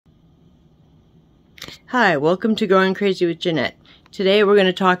Hi, welcome to Growing Crazy with Jeanette. Today we're going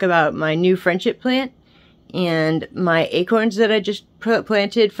to talk about my new friendship plant and my acorns that I just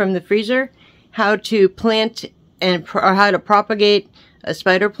planted from the freezer, how to plant or how to propagate a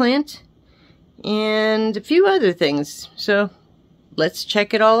spider plant, and a few other things. So let's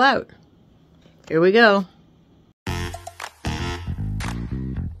check it all out. Here we go.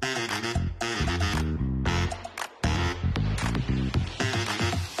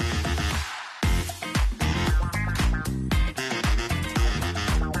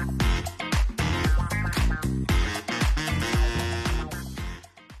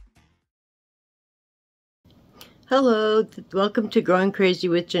 Hello, welcome to Growing Crazy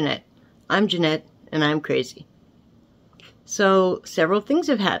with Jeanette. I'm Jeanette, and I'm crazy. So, several things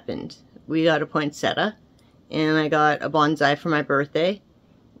have happened. We got a poinsettia, and I got a bonsai for my birthday,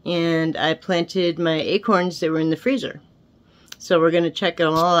 and I planted my acorns that were in the freezer. So we're going to check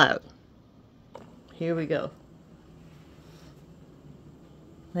them all out. Here we go.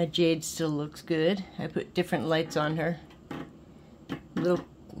 My jade still looks good. I put different lights on her. Little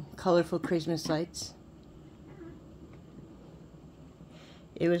colorful Christmas lights.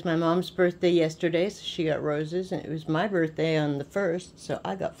 It was my mom's birthday yesterday, so she got roses, and it was my birthday on the 1st, so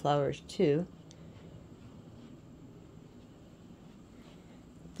I got flowers too.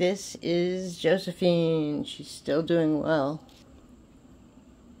 This is Josephine. She's still doing well.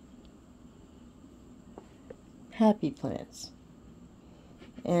 Happy plants.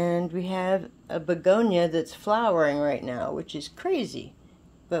 And we have a begonia that's flowering right now, which is crazy.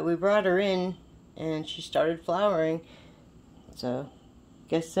 But we brought her in, and she started flowering, so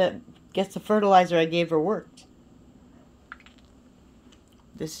guess the fertilizer I gave her worked.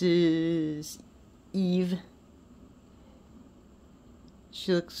 This is Eve.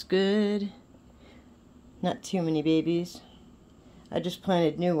 She looks good. Not too many babies. I just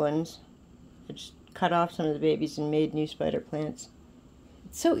planted new ones. I just cut off some of the babies and made new spider plants.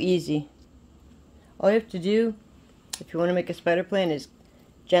 It's so easy. All you have to do, if you want to make a spider plant, is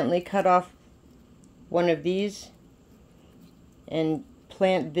gently cut off one of these and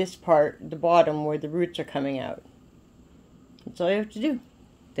plant this part, the bottom, where the roots are coming out. That's all you have to do.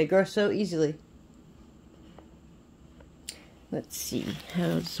 They grow so easily. Let's see,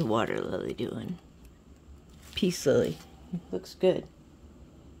 how's the water lily doing? Peace lily, looks good.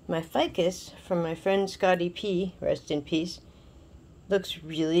 My ficus from my friend Scotty P, rest in peace, looks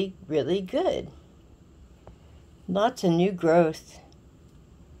really, really good. Lots of new growth.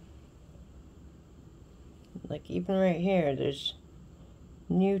 Like even right here, there's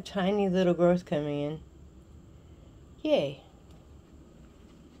new tiny little growth coming in. Yay.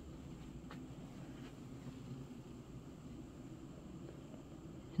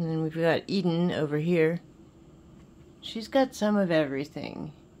 And then we've got Eden over here. She's got some of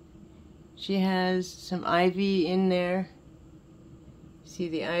everything. She has some ivy in there. See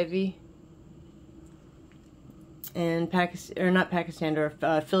the ivy? And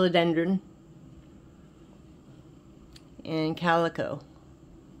philodendron. And calico.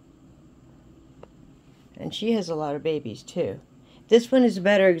 And she has a lot of babies too. This one is a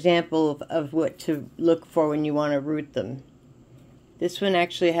better example of what to look for when you want to root them. This one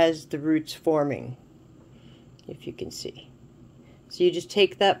actually has the roots forming, if you can see. So you just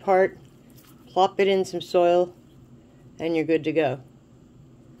take that part, plop it in some soil, and you're good to go.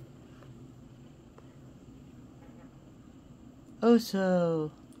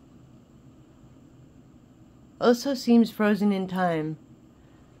 Oso seems frozen in time.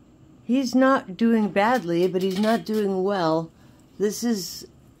 He's not doing badly, but he's not doing well. This is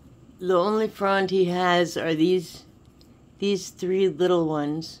the only frond he has are these three little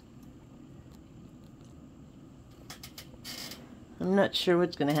ones. I'm not sure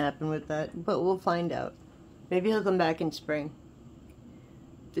what's going to happen with that, but we'll find out. Maybe he'll come back in spring.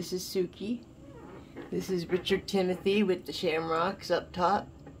 This is Suki. This is Richard Timothy with the shamrocks up top.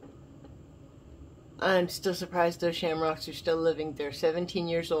 I'm still surprised those shamrocks are still living. They're 17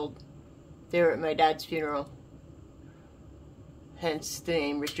 years old. They were at my dad's funeral. Hence the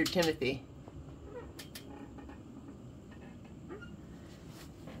name Richard Timothy.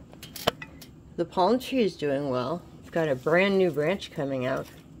 The palm tree is doing well. It's got a brand new branch coming out.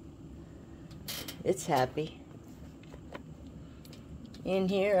 It's happy. In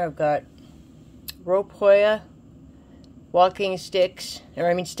here I've got rope hoya, walking sticks,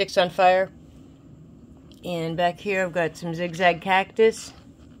 sticks on fire. And back here I've got some zigzag cactus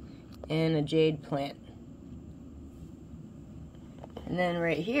and a jade plant. And then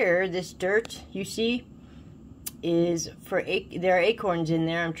right here, this dirt you see is there are acorns in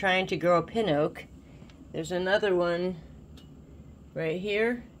there. I'm trying to grow a pin oak. There's another one right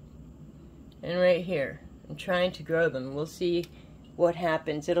here, and right here. I'm trying to grow them. We'll see what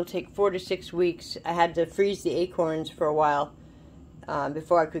happens. It'll take 4 to 6 weeks. I had to freeze the acorns for a while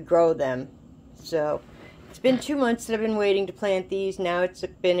before I could grow them. So it's been 2 months that I've been waiting to plant these. Now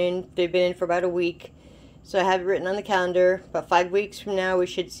they've been in for about a week. So I have it written on the calendar. About 5 weeks from now we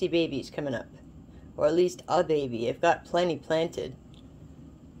should see babies coming up. Or at least a baby. I've got plenty planted.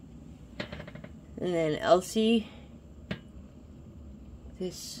 And then Elsie,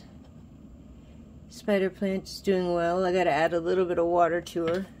 this spider plant is doing well. I gotta add a little bit of water to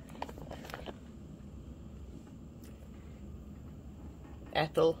her.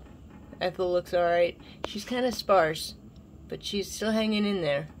 Ethel looks alright. She's kind of sparse, but she's still hanging in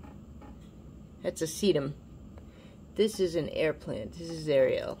there. That's a sedum. This is an air plant. This is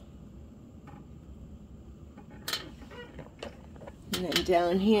Ariel. And then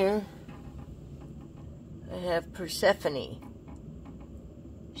down here, I have Persephone.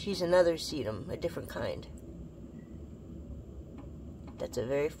 She's another sedum, a different kind. That's a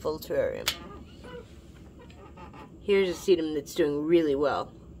very full terrarium. Here's a sedum that's doing really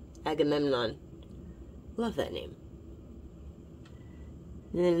well. Agamemnon. Love that name.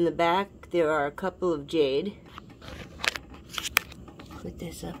 And then in the back, there are a couple of jade. Put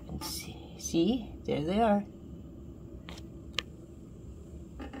this up and see. See? There they are.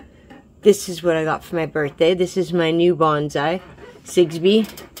 This is what I got for my birthday. This is my new bonsai, Sigsbee.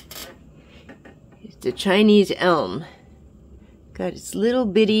 It's a Chinese elm. Got its little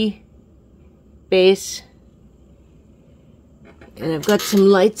bitty base. And I've got some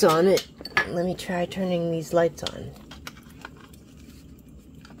lights on it. Let me try turning these lights on.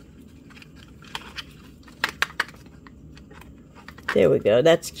 There we go,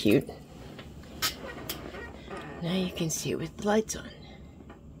 that's cute. Now you can see it with the lights on.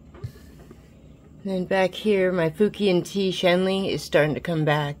 And then back here, my Fukian Tea Shenli is starting to come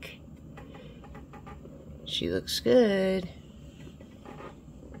back. She looks good.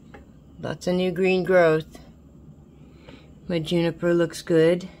 Lots of new green growth. My juniper looks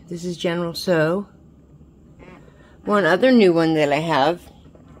good. This is General So. One other new one that I have,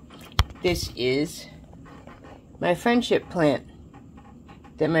 this is my friendship plant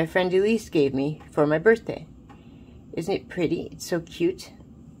that my friend Elise gave me for my birthday. Isn't it pretty? It's so cute.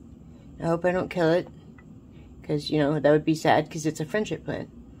 I hope I don't kill it, because, you know, that would be sad because it's a friendship plant.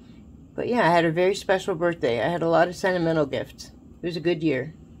 But yeah, I had a very special birthday. I had a lot of sentimental gifts. It was a good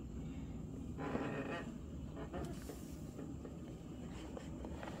year.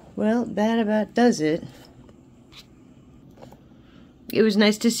 Well, that about does it. It was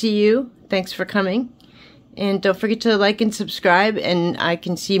nice to see you. Thanks for coming. And don't forget to like and subscribe, and I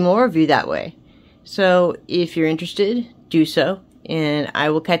can see more of you that way. So if you're interested, do so. And I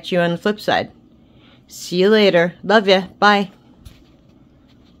will catch you on the flip side. See you later. Love ya. Bye.